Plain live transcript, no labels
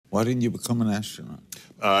Why didn't you become an astronaut?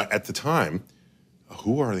 At the time,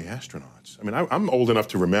 who are the astronauts? I mean, I'm old enough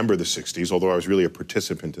to remember the 60s, although I was really a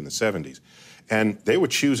participant in the 70s. And they were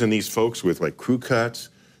choosing these folks with like crew cuts,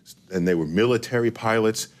 and they were military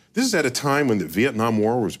pilots. This is at a time when the Vietnam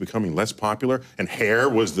War was becoming less popular and Hair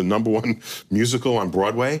was the #1 musical on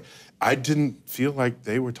Broadway. I didn't feel like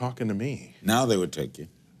they were talking to me. Now they would take you.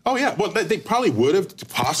 Oh, yeah. Well, they probably would have,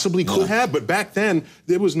 possibly could have, but back then,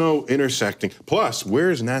 there was no intersecting. Plus, where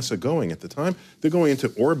is NASA going at the time? They're going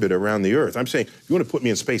into orbit around the Earth. I'm saying, if you want to put me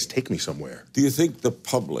in space, take me somewhere. Do you think the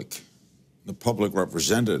public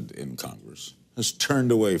represented in Congress, has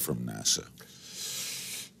turned away from NASA?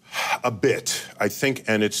 A bit, I think,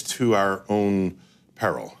 and it's to our own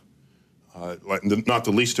peril. Not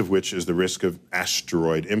the least of which is the risk of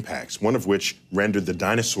asteroid impacts, one of which rendered the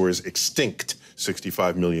dinosaurs extinct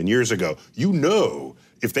 65 million years ago. You know,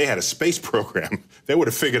 if they had a space program, they would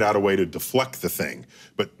have figured out a way to deflect the thing.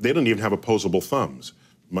 But they don't even have opposable thumbs,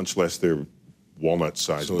 much less their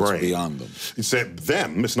walnut-sized brain. So it's beyond them. It's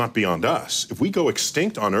them, it's not beyond us. If we go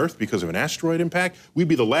extinct on Earth because of an asteroid impact, we'd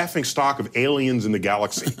be the laughing stock of aliens in the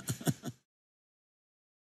galaxy.